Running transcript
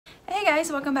guys,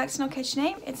 welcome back to Catchy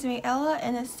Name. It's me, Ella,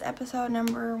 and this is episode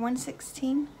number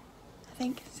 116. I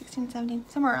think 16, 17,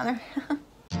 somewhere around there.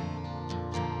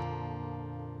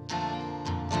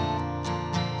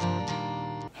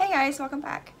 Hey guys, welcome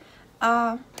back.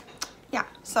 Yeah,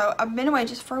 so I've been away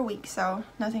just for a week, so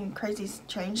nothing crazy's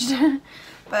changed.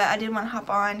 But I did want to hop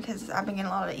on because I've been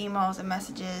getting a lot of emails and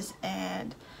messages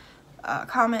and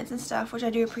comments and stuff, which I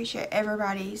do appreciate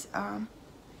everybody's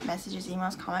messages,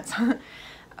 emails, comments.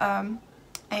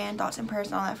 And thoughts and prayers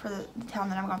and all that for the town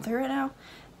that I'm going through right now.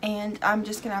 And I'm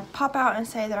just going to pop out and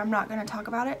say that I'm not going to talk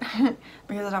about it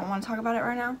because I don't want to talk about it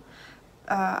right now.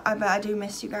 But I do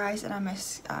miss you guys, and I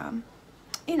miss,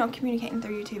 you know, communicating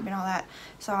through YouTube and all that.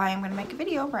 So I am going to make a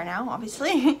video right now,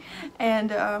 obviously, and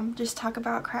just talk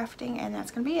about crafting, and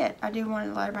that's going to be it. I do want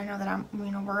to let everybody know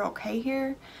that we're okay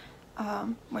here.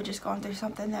 We're just going through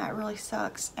something that really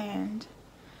sucks, and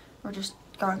we're just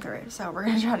going through it, so we're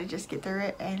gonna try to just get through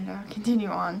it and continue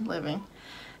on living.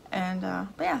 And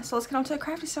but yeah, so let's get on to the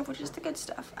crafty stuff, which is the good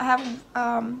stuff. I have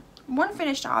one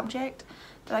finished object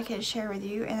that I can share with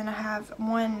you, and then I have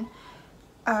one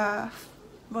what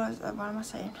am I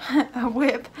saying? A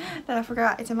whip that I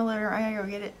forgot. It's in my living room. I gotta go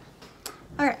get it.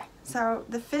 Okay, so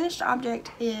the finished object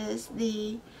is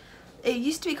it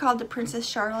used to be called the Princess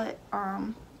Charlotte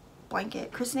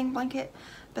blanket, christening blanket,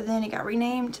 but then it got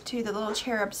renamed to the Little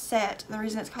Cherub Set. The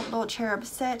reason it's called the Little Cherub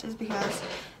Set is because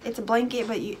it's a blanket,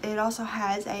 but it also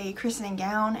has a christening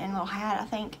gown and a little hat, I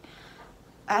think,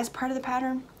 as part of the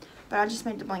pattern. But I just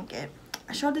made the blanket.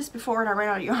 I showed this before and I ran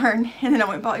out of yarn, and then I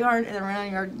went and bought yarn, and then ran out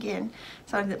of yarn again,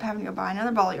 so I ended up having to go buy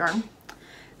another ball of yarn.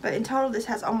 But in total, this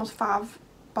has almost 5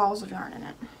 balls of yarn in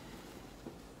it.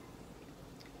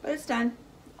 But it's done.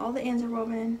 All the ends are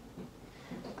woven in.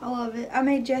 I love it. I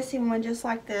made Jesse one just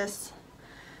like this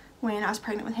when I was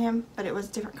pregnant with him, but it was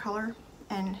different color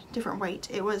and different weight.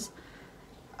 It was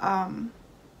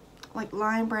like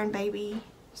Lion Brand Baby.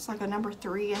 It's like a number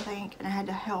 3, I think, and I had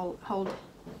to hold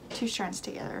 2 strands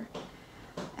together.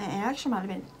 And it actually might have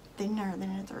been thinner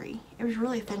than a 3. It was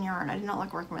really thin yarn. I did not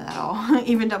like working with it at all,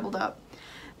 even doubled up.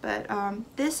 But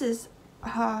this is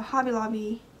Hobby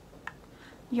Lobby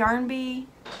Yarn Bee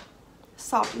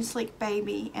Soft and Sleek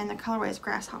Baby, and the colorway is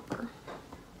Grasshopper.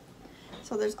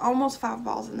 So there's almost 5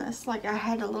 balls in this. Like, I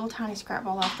had a little tiny scrap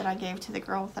ball left that I gave to the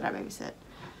girl that I babysit,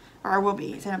 or I will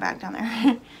be. It's in a bag down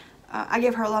there. I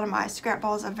give her a lot of my scrap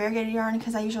balls of variegated yarn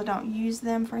because I usually don't use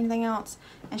them for anything else,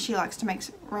 and she likes to make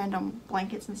random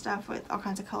blankets and stuff with all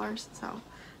kinds of colors. So,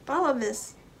 but I love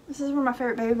this. This is one of my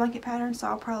favorite baby blanket patterns, so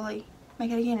I'll probably make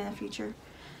it again in the future.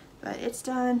 But it's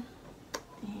done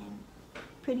and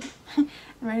pretty. I'm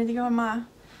ready to go in my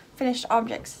finished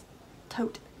objects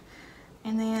tote.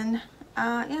 And then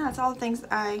yeah, that's all the things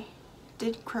that I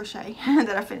did crochet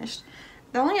that I finished.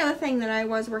 The only other thing that I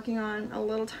was working on a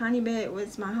little tiny bit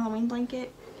was my Halloween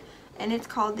blanket, and it's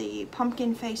called the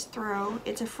Pumpkin Face Throw.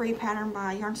 It's a free pattern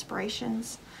by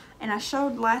Yarnspirations, and I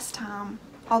showed last time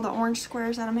all the orange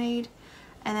squares that I made,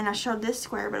 and then I showed this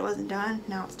square, but it wasn't done.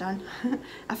 Now it's done.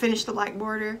 I finished the black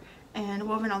border and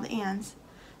woven all the ends.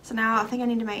 So now I think I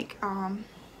need to make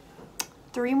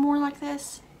 3 more like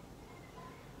this.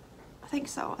 I think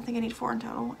so. I think I need 4 in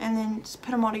total. And then just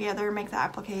put them all together, make the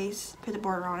appliques, put the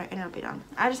border on it, and it'll be done.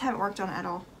 I just haven't worked on it at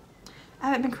all. I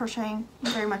haven't been crocheting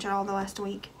very much at all the last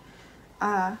week.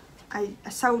 I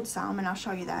sewed some, and I'll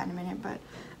show you that in a minute. But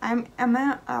I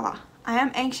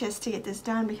am anxious to get this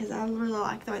done because I really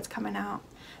like the way it's coming out.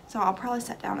 So I'll probably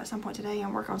sit down at some point today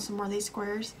and work on some more of these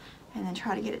squares, and then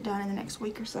try to get it done in the next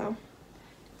week or so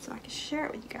I can share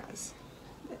it with you guys.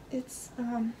 It's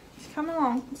coming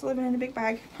along. It's living in a big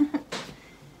bag.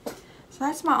 So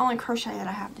that's my only crochet that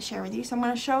I have to share with you. So I'm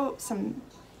going to show some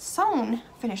sewn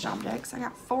finished objects. I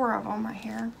got 4 of them right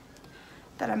here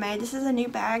that I made. This is a new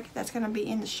bag that's going to be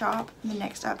in the shop in the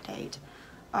next update.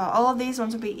 All of these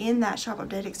ones will be in that shop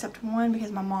update except one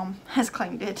because my mom has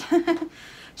claimed it.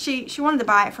 She wanted to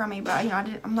buy it from me, but you know,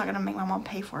 I'm not going to make my mom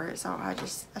pay for it, so I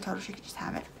told her she could just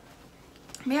have it.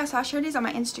 But yeah, so I showed these on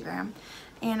my Instagram,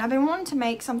 and I've been wanting to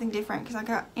make something different because I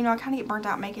kind of get burnt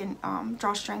out making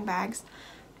drawstring bags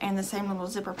and the same little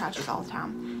zipper pouches all the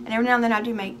time. And every now and then I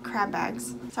do make crab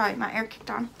bags. Sorry, my air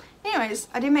kicked on. Anyways,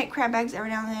 I do make crab bags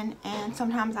every now and then, and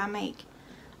sometimes I make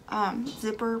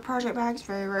zipper project bags,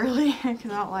 very rarely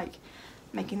because I don't like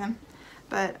making them.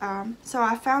 But so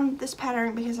I found this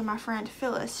pattern because of my friend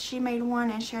Phyllis. She made one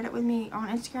and shared it with me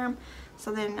on Instagram.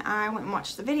 So then I went and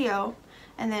watched the video,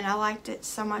 and then I liked it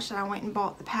so much that I went and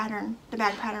bought the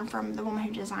bag pattern from the woman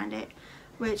who designed it,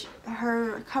 which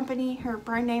her company, her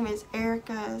brand name is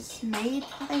Erica's Made,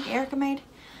 I think, Erica Made.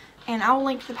 And I will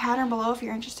link the pattern below if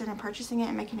you're interested in purchasing it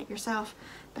and making it yourself.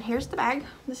 But here's the bag.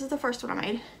 This is the first one I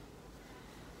made.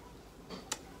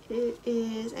 It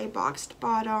is a boxed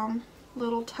bottom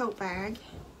little tote bag.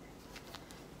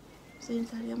 See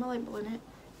inside, I have my label in it.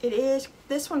 It is,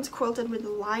 this one's quilted with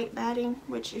light batting,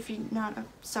 which if you're not a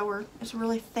sewer, it's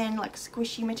really thin, like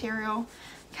squishy material.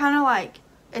 Kind of like,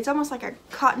 it's almost like a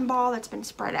cotton ball that's been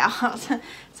spread out.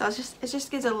 So it just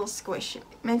gives it a little squish. It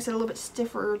makes it a little bit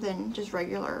stiffer than just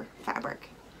regular fabric.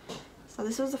 So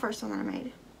this was the first one that I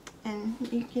made. And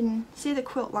you can see the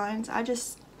quilt lines. I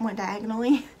just went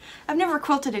diagonally. I've never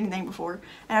quilted anything before,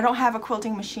 and I don't have a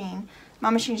quilting machine. My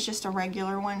machine's just a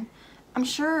regular one. I'm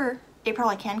sure it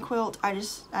probably can quilt. I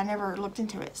never looked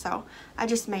into it, so I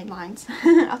just made lines.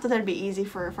 I thought that'd be easy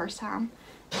for a first time.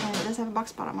 And it does have a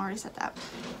box bottom. I already said that.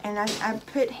 And I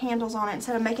put handles on it.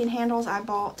 Instead of making handles, I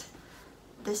bought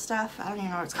this stuff. I don't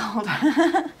even know what it's called.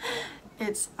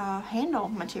 It's handle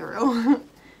material.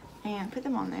 And put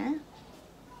them on there.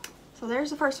 So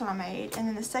there's the first one I made. And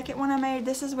then the second one I made,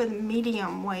 this is with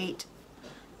medium weight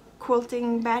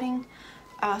quilting batting.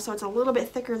 So it's a little bit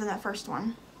thicker than that first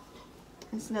one.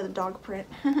 It's another dog print.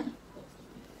 And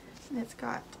it's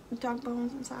got dog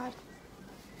bones inside.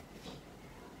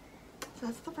 So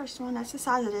that's the first one. That's the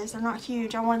size it is. They're not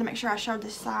huge. I wanted to make sure I showed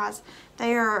this size.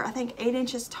 They are, I think, 8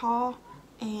 inches tall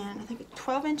and I think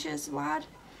 12 inches wide.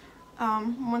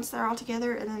 Once they're all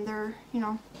together, and then they're, you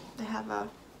know, they have a,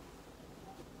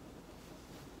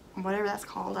 whatever that's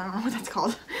called. I don't know what that's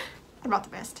called. They're about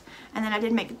the best. And then I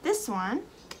did make this one.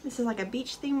 This is like a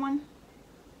beach theme one.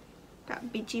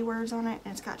 Got beachy words on it,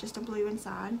 and it's got just a blue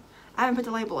inside. I haven't put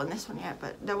the label in this one yet,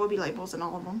 but there will be labels in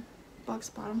all of them. Box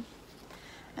bottom.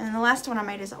 And then the last one I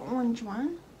made is an orange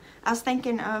one. I was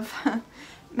thinking of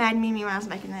Mad Mimi when I was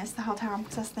making this the whole time,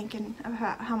 because I was thinking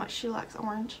about how much she likes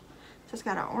orange. So it's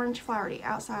got an orange flowery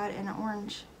outside and an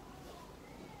orange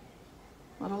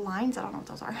little lines. I don't know what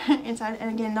those are inside.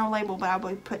 And again, no label, but I'll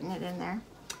be putting it in there.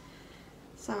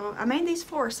 So I made these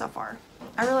 4 so far.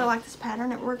 I really like this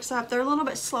pattern. It works up. They're a little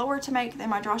bit slower to make than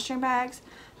my drawstring bags,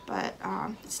 but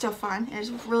it's still fun. And it's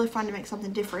really fun to make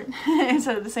something different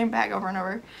instead of the same bag over and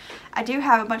over. I do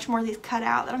have a bunch more of these cut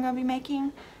out that I'm going to be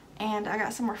making, and I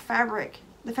got some more fabric.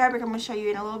 The fabric I'm going to show you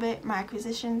in a little bit, my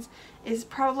acquisitions, is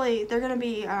probably, they're going to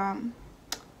be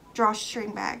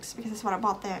drawstring bags, because that's what I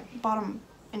bought them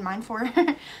in mind for.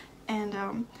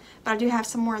 And but I do have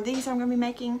some more of these I'm going to be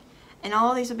making. And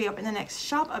all of these will be up in the next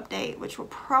shop update, which will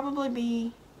probably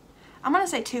be, I'm going to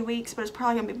say 2 weeks, but it's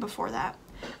probably going to be before that.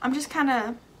 I'm just kind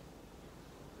of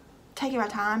taking my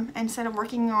time instead of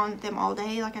working on them all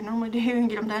day like I normally do and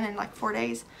get them done in like 4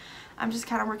 days. I'm just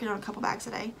kind of working on a couple bags a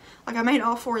day. Like I made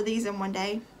all 4 of these in one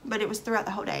day, but it was throughout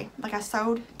the whole day. Like I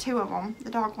sewed 2 of them,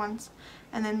 the dog ones,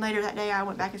 and then later that day I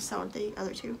went back and sewed the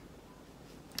other 2.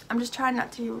 I'm just trying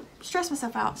not to stress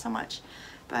myself out so much.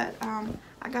 But I'm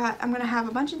going to have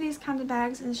a bunch of these kinds of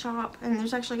bags in the shop, and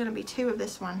there's actually going to be 2 of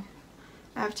this one.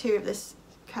 I have 2 of this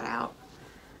cut out.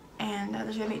 And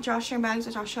there's going to be drawstring bags,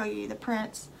 which I'll show you the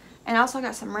prints. And I also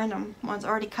got some random ones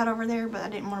already cut over there, but I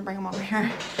didn't want to bring them over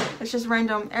here. It's just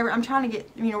random. I'm trying to get,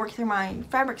 you know, work through my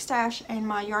fabric stash and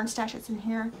my yarn stash that's in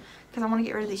here, because I want to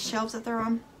get rid of these shelves that they're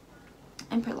on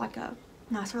and put like a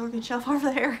nicer looking shelf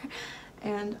over there.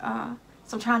 And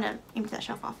so I'm trying to empty that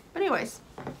shelf off. But anyways,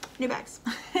 new bags.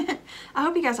 I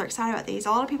hope you guys are excited about these. A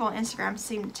lot of people on Instagram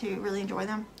seem to really enjoy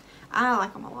them. I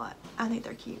like them a lot. I think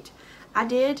they're cute. I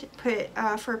did put,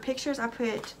 for pictures, I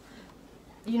put,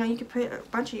 you know, you could put a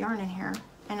bunch of yarn in here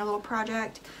and a little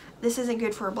project. This isn't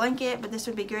good for a blanket, but this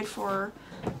would be good for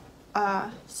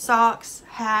socks,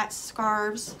 hats,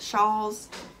 scarves, shawls,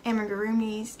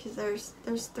 amigurumis, because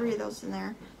there's 3 of those in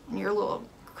there. And your little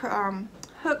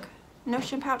hook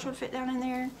notion pouch would fit down in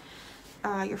there.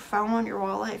 Your phone, your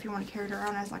wallet, if you want to carry it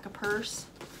around as like a purse.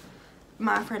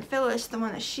 My friend Phyllis, the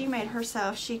one that she made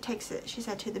herself, she takes it, she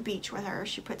said, to the beach with her.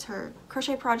 She puts her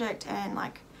crochet project and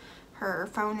like her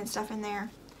phone and stuff in there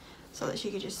so that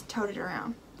she could just tote it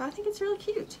around. But I think it's really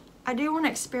cute. I do want to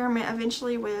experiment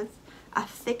eventually with a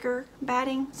thicker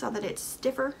batting so that it's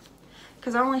stiffer,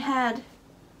 because I only had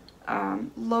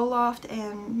low loft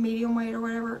and medium weight or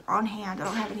whatever on hand. I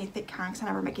don't have any thick kind because I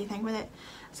never make anything with it.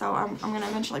 So I'm going to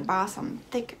eventually buy some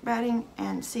thick batting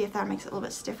and see if that makes it a little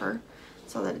bit stiffer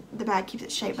so that the bag keeps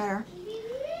its shape better.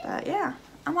 But yeah,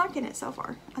 I'm liking it so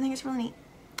far. I think it's really neat.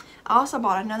 I also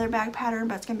bought another bag pattern,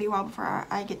 but it's going to be a while before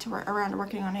I get to around to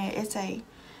working on it.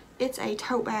 It's a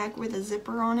tote bag with a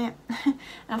zipper on it. And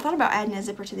I thought about adding a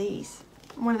zipper to these.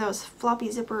 One of those floppy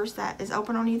zippers that is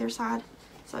open on either side.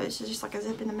 So it's just like a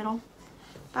zip in the middle.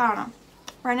 But I don't know.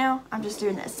 Right now, I'm just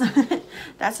doing this.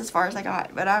 That's as far as I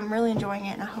got. But I'm really enjoying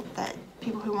it, and I hope that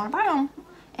people who want to buy them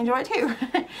enjoy it too.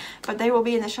 But they will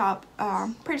be in the shop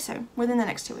pretty soon, within the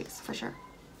next 2 weeks for sure.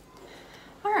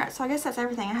 Alright, so I guess that's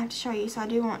everything I have to show you. So I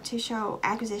do want to show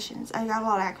acquisitions. I got a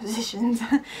lot of acquisitions.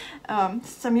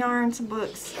 Some yarn, some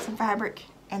books, some fabric,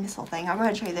 and this whole thing. I'll go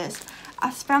ahead and show you this.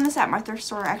 I found this at my thrift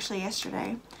store actually yesterday.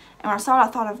 And when I saw it, I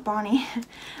thought of Bonnie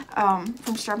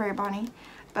from Strawberry Bonnie.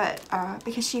 But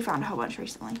because she found a whole bunch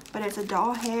recently. But it's a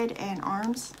doll head and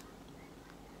arms.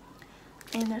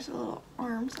 And there's little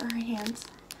arms or hands.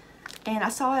 And I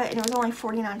saw it and it was only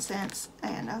 49 cents.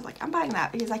 And I was like, I'm buying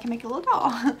that because I can make a little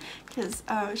doll. Because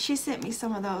she sent me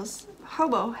some of those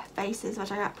hobo faces,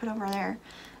 which I got put over there,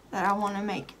 that I want to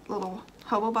make little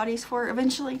hobo bodies for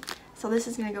eventually. So this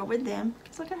is going to go with them.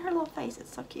 Because look at her little face.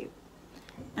 It's so cute.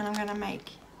 And I'm going to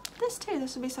make this too.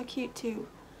 This would be so cute to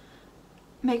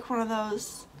make one of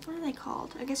those. What are they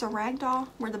called? I guess a rag doll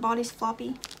where the body's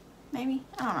floppy. Maybe.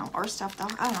 I don't know. Or stuffed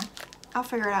doll. I don't know. I'll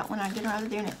figure it out when I get around to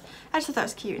doing it. I just thought that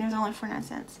was cute, and it was only 49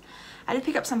 cents. I did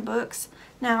pick up some books.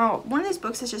 Now, one of these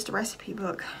books is just a recipe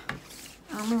book.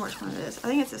 I don't remember which one it is. I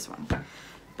think it's this one.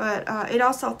 But it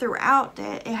also, throughout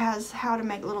it has how to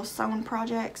make little sewing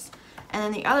projects. And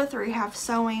then the other 3 have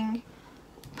sewing,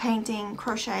 painting,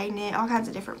 crochet, knit, all kinds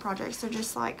of different projects. They're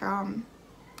just like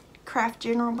craft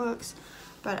general books.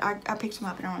 But I picked them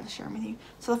up and I wanted to share them with you.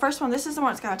 So the first one, this is the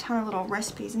one that's got a ton of little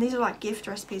recipes. And these are like gift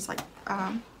recipes, like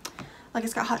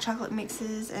it's got hot chocolate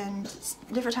mixes and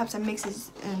different types of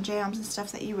mixes and jams and stuff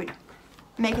that you would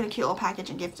make in a cute little package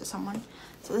and give to someone.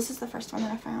 So this is the first one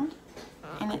that I found.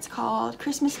 And it's called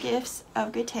Christmas Gifts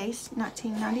of Good Taste,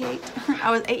 1998.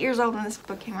 I was 8 years old when this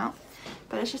book came out.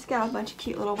 But it's just got a bunch of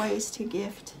cute little ways to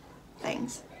gift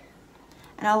things.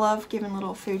 And I love giving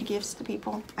little food gifts to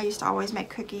people. I used to always make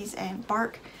cookies and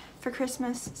bark for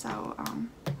Christmas. So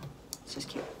it's just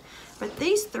cute. But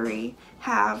these 3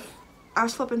 have... I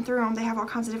was flipping through them. They have all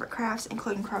kinds of different crafts,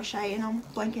 including crochet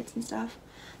and blankets and stuff.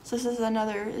 So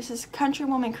this is Country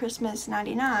Woman Christmas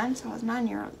 99. So I was 9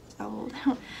 years old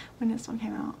when this one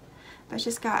came out. But it's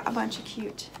just got a bunch of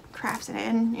cute crafts in it.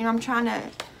 And, you know, I'm trying to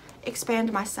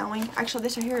expand my sewing. Actually,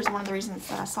 this right here is one of the reasons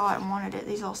that I saw it and wanted it.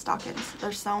 These little stockings.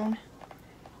 They're sewn.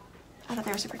 I thought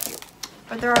they were super cute.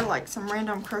 But there are, like, some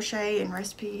random crochet and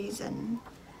recipes and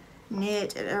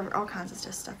knit and all kinds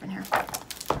of stuff in here.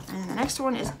 And the next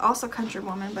one is also Country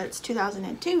Woman, but it's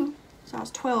 2002, so I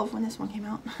was 12 when this one came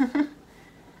out.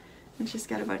 It's just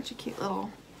got a bunch of cute little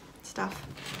stuff.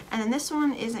 And then this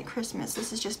one isn't Christmas.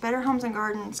 This is just Better Homes and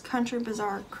Gardens Country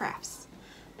Bazaar Crafts.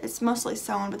 It's mostly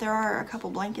sewn, but there are a couple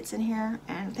blankets in here,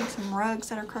 and I think some rugs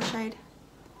that are crocheted.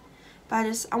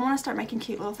 But I want to start making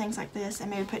cute little things like this, and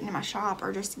maybe putting in my shop,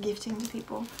 or just gifting to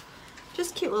people.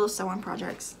 Just cute little sewing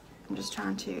projects. I'm just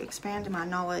trying to expand my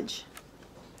knowledge.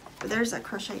 But there's a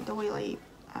crochet doily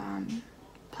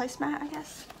placemat, I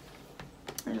guess.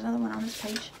 There's another one on this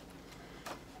page.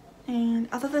 And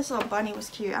I thought this little bunny was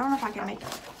cute. I don't know if I can make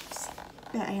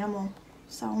an animal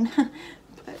sewn.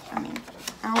 But, I mean,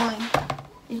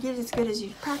 you get as good as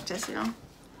you practice, you know.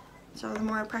 So the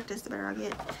more I practice, the better I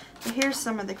get. But here's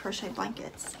some of the crochet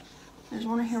blankets. There's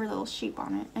one here with a little sheep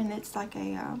on it. And it's like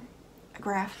a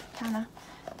graph, kind of.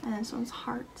 And this one's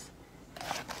hearts.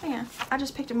 But yeah, I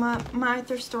just picked them up. My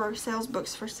thrift store sells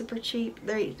books for super cheap.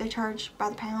 They charge by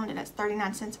the pound, and it's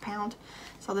 39 cents a pound.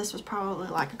 So this was probably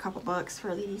like a couple bucks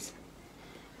for these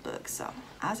books. So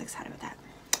I was excited with that.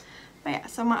 But yeah,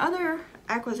 so my other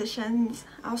acquisitions,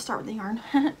 I'll start with the yarn.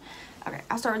 Okay,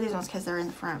 I'll start with these ones because they're in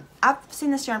the front. I've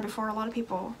seen this yarn before. A lot of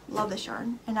people love this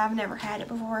yarn, and I've never had it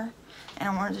before, and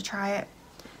I wanted to try it.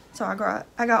 So I got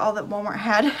all that Walmart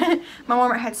had. My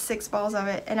Walmart had 6 balls of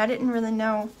it, and I didn't really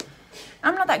know.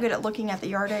 I'm not that good at looking at the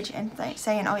yardage and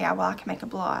saying, oh yeah, well I can make a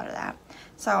blow out of that.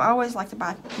 So I always like to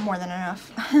buy more than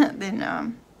enough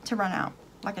than to run out,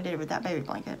 like I did with that baby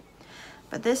blanket.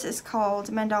 But this is called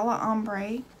Mandala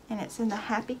Ombre, and it's in the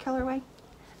Happy colorway.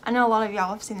 I know a lot of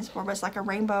y'all have seen this before, but it's like a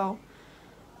rainbow.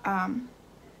 I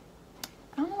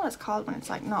don't know what it's called when it's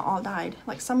like not all dyed.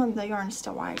 Like some of the yarn is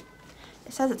still white.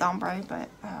 It says it's ombre, but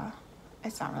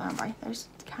it's not really ombre. There's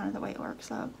kind of the way it works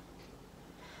up.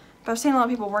 But I've seen a lot of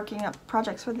people working up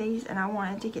projects with these, and I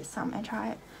wanted to get some and try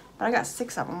it. But I got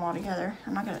 6 of them all together.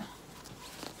 I'm not gonna.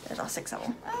 There's all 6 of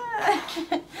them.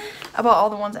 I bought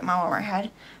all the ones that my Walmart had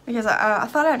because I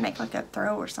thought I'd make like a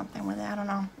throw or something with it. I don't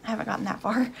know. I haven't gotten that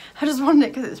far. I just wanted it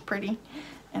because it was pretty,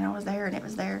 and I was there and it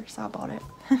was there, so I bought it.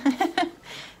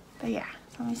 But yeah,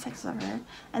 so only 6 over there.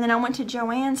 And then I went to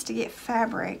Joann's to get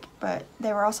fabric, but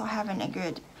they were also having a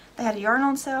good. They had a yarn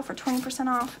on sale for 20%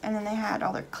 off, and then they had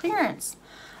all their clearance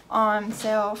on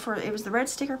sale for, it was the red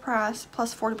sticker price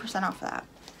plus 40% off of that.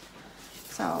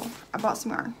 So So I bought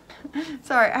some yarn.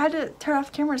 Sorry, I had to turn off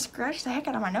the camera to scratch the heck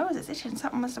out of my nose. It's itching.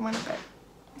 Something must have went up it.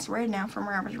 It's red now from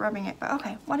where I was rubbing it, but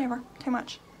okay, whatever. Too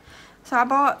much. So I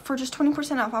bought, for just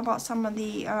 20% off, I bought some of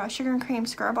the sugar and cream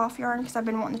scrub off yarn because I've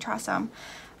been wanting to try some.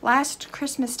 Last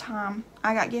Christmas time,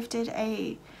 I got gifted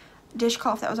a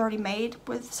dishcloth that was already made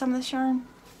with some of this yarn,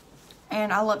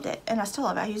 and I loved it, and I still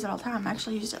love it. I use it all the time. I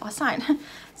actually used it last night.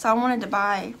 So I wanted to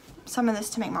buy some of this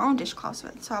to make my own dishcloths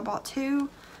with. So I bought 2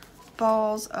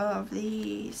 balls of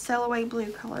the Sail Away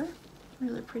blue color.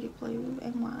 Really pretty blue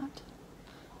and white.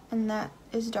 And that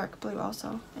is dark blue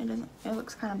also. It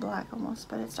looks kind of black almost,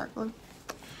 but it's dark blue.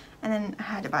 And then I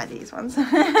had to buy these ones.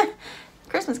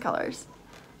 Christmas colors.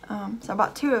 So I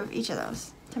bought 2 of each of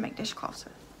those to make dishcloths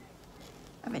with.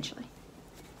 Eventually.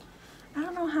 I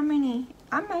don't know how many.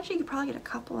 I imagine you could probably get a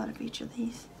couple out of each of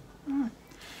these.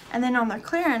 And then on their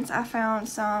clearance, I found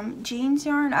some jeans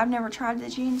yarn. I've never tried the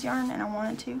jeans yarn, and I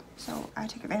wanted to, so I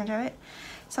took advantage of it.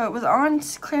 So it was on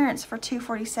clearance for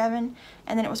 $2.47,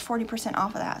 and then it was 40%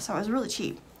 off of that, so it was really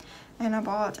cheap. And I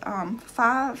bought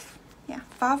 5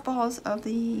 balls of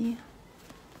the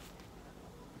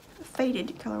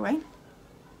faded colorway.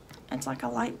 It's like a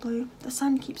light blue. The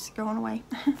sun keeps going away.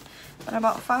 But I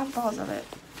bought 5 balls of it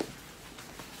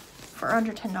for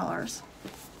under $10.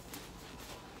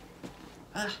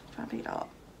 Ugh, trying to pick it all up.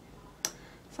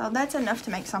 So that's enough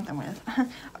to make something with.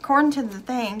 According to the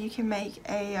thing, you can make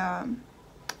a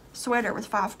sweater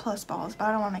with 5+ balls, but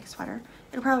I don't want to make a sweater.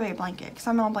 It'll probably be a blanket, because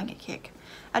I'm on a blanket kick.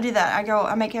 I do that.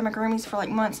 I make amigurumis for like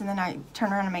months, and then I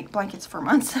turn around and make blankets for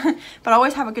months. But I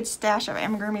always have a good stash of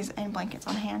amigurumis and blankets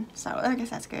on hand, so I guess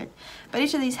that's good. But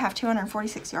each of these have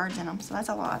 246 yards in them, so that's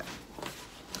a lot.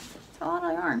 It's a lot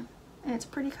of yarn, and it's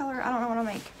pretty color. I don't know what I'll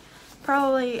make.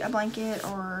 Probably a blanket,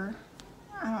 or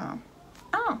I don't know.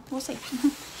 Oh, we'll see.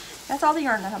 That's all the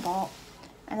yarn that I bought.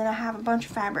 And then I have a bunch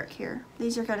of fabric here.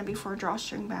 These are going to be for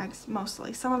drawstring bags,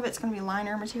 mostly. Some of it's going to be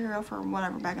liner material for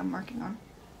whatever bag I'm working on.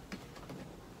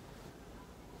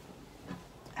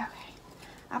 Okay.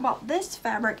 I bought this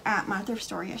fabric at my thrift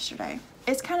store yesterday.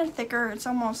 It's kind of thicker. It's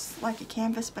almost like a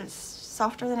canvas, but it's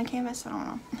softer than a canvas. I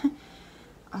don't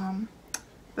know.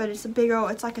 But it's a big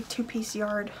old, it's like a 2-piece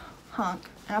yard hunk.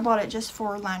 And I bought it just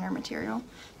for liner material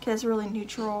because it's really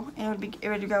neutral, and it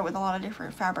would go with a lot of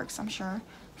different fabrics, I'm sure,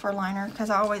 for liner,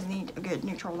 because I always need a good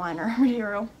neutral liner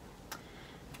material.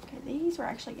 Okay, these were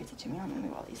actually gifted to me. Let me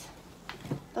move all these.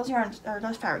 Those yarns, or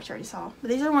those fabrics you already saw.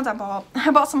 But these are the ones I bought. I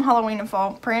bought some Halloween and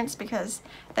fall prints because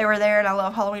they were there, and I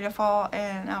love Halloween and fall,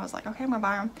 and I was like, okay, I'm gonna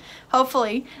buy them.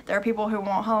 Hopefully, there are people who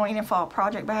want Halloween and fall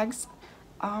project bags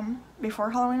before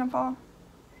Halloween and fall.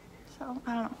 So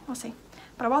I don't know. We'll see.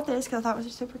 But I bought this because I thought it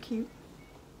was super cute.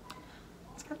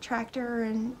 It's got a tractor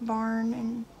and barn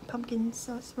and pumpkins,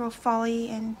 so it's real folly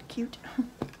and cute.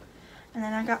 And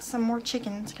then I got some more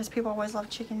chickens because people always love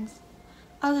chickens.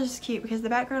 Oh, this is cute because the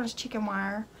background is chicken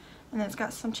wire, and then it's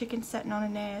got some chickens sitting on a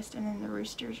nest, and then the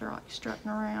roosters are like strutting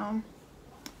around.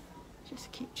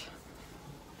 Just cute.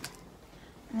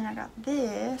 And then I got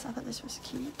this. I thought this was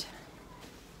cute.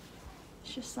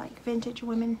 It's just like vintage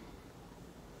women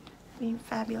being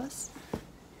fabulous.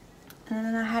 And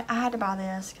then I had to buy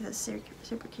this because it's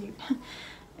super cute.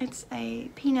 It's a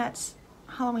Peanuts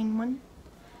Halloween one.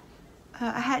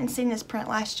 I hadn't seen this print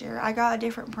last year. I got a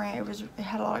different print. It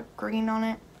had a lot of green on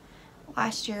it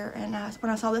last year, and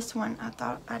when I saw this one, I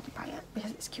thought I'd buy it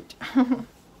because it's cute. And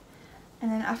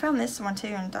then I found this one too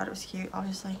and thought it was cute.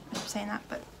 Obviously, I keep saying that,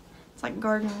 but it's like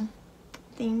garden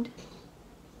themed.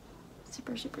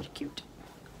 Super, super cute.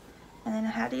 And then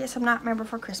I had to get some Nightmare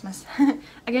Before Christmas.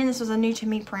 Again, this was a new to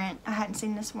me print. I hadn't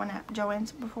seen this one at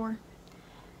Joann's before.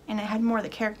 And it had more of the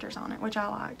characters on it, which I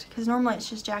liked. Because normally it's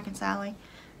just Jack and Sally.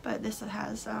 But this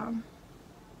has a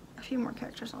few more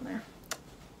characters on there.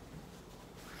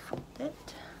 Fold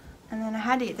it. And then I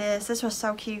had to get this. This was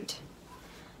so cute.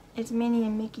 It's Minnie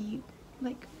and Mickey.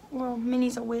 Like, well,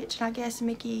 Minnie's a witch. And I guess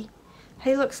Mickey,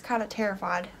 he looks kind of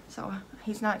terrified. So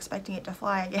he's not expecting it to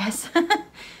fly, I guess.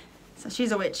 So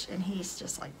she's a witch, and he's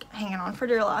just like hanging on for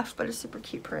dear life, but it's super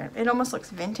cute print. It almost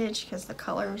looks vintage because the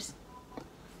colors,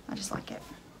 I just like it.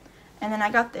 And then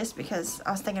I got this because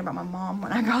I was thinking about my mom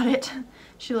when I got it.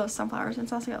 She loves sunflowers, and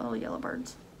it's also got little yellow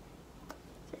birds.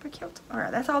 Super cute. Alright,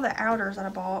 that's all the outers that I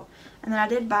bought. And then I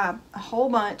did buy a whole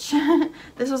bunch.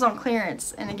 This was on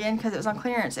clearance, and again, because it was on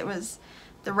clearance, it was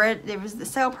the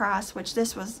sale price, which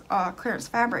this was clearance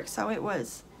fabric, so it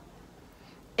was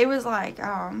like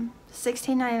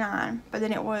 $16.99, but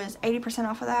then it was 80%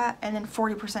 off of that, and then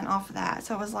 40% off of that,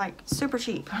 so it was like super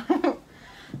cheap.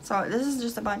 So this is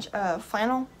just a bunch of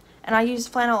flannel, and I use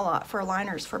flannel a lot for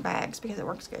liners for bags because it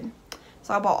works good.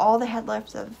 So I bought all they had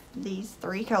left of these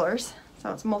 3 colors,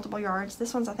 So it's multiple yards.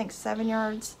 This one's I think 7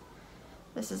 yards.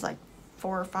 This is like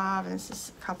 4 or 5, and this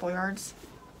is a couple yards.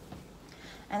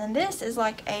 And then this is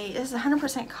like this is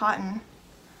 100% cotton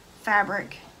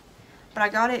fabric, but I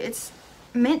got it, it's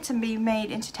meant to be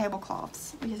made into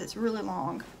tablecloths because it's really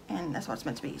long, and that's what it's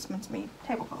meant to be. It's meant to be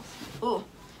tablecloths. Ugh.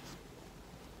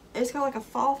 It's got like a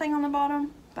fall thing on the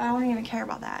bottom, but I don't even care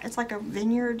about that. It's like a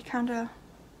vineyard kind of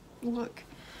look.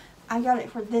 I got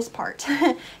it for this part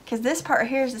because this part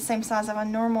here is the same size of a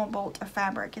normal bolt of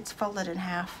fabric. It's folded in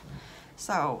half.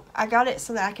 So I got it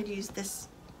so that I could use this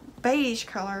beige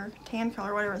color, tan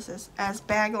color, whatever this is, as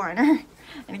bag liner.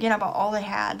 And again, I bought all they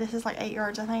had. This is like 8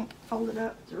 yards, I think, folded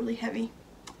up. It's really heavy.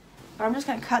 But I'm just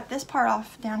going to cut this part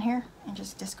off down here and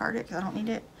just discard it because I don't need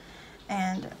it.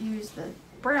 And use the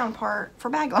brown part for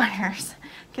bag liners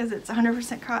because it's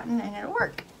 100% cotton and it'll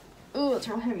work. Ooh, it's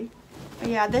real heavy. But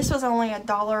yeah, this was only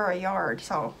 $1 a yard,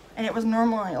 so, and it was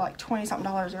normally like 20-something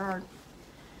dollars a yard.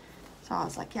 So I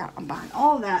was like, yeah, I'm buying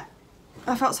all of that.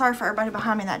 I felt sorry for everybody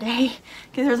behind me that day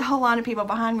because there's a whole line of people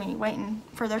behind me waiting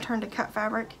for their turn to cut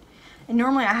fabric. And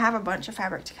normally I have a bunch of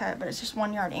fabric to cut, but it's just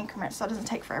 1 yard increments, so it doesn't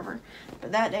take forever.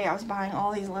 But that day I was buying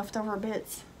all these leftover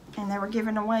bits, and they were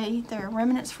giving away their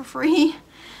remnants for free.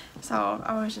 So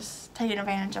I was just taking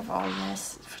advantage of all of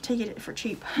this, taking it for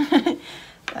cheap.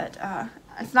 But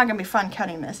it's not going to be fun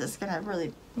cutting this. It's going to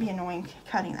really be annoying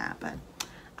cutting that, but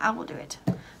I will do it.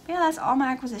 But yeah, that's all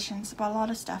my acquisitions. Bought a lot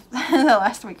of stuff the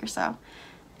last week or so.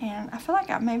 And I feel like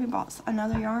I maybe bought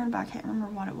another yarn, but I can't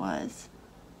remember what it was.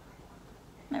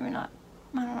 Maybe not.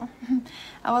 I don't know.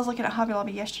 I was looking at Hobby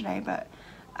Lobby yesterday, but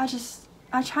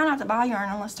I try not to buy yarn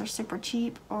unless they're super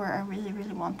cheap or I really,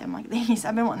 really want them like these.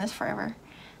 I've been wanting this forever.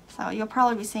 So you'll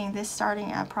probably be seeing this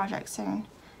starting a project soon.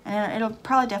 And it'll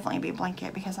probably definitely be a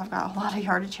blanket because I've got a lot of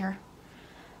yardage here.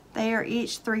 They are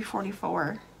each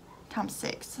 $3.44 times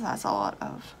 6, so that's a lot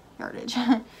of yardage.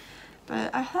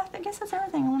 But I guess that's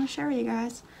everything I want to share with you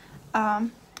guys.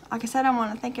 Like I said, I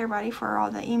want to thank everybody for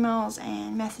all the emails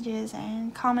and messages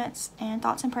and comments and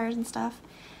thoughts and prayers and stuff.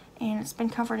 And it's been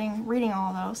comforting reading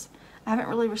all of those. I haven't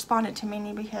really responded to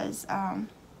many because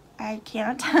I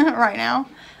can't right now.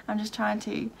 I'm just trying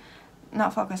to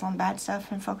not focus on bad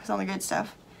stuff and focus on the good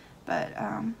stuff. But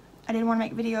I did want to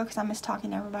make a video because I miss talking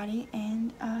to everybody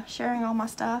and sharing all my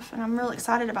stuff. And I'm really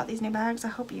excited about these new bags. I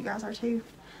hope you guys are too.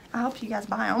 I hope you guys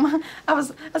buy them. I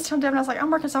was telling Devin, I was like, I'm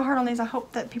working so hard on these. I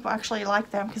hope that people actually like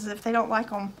them, because if they don't like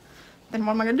them, then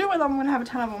what am I going to do with them? I'm going to have a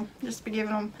ton of them. Just be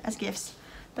giving them as gifts.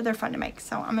 But they're fun to make,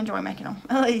 so I'm enjoying making them,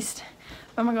 at least.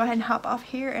 But I'm going to go ahead and hop off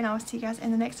here, and I'll see you guys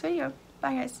in the next video.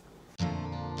 Bye, guys.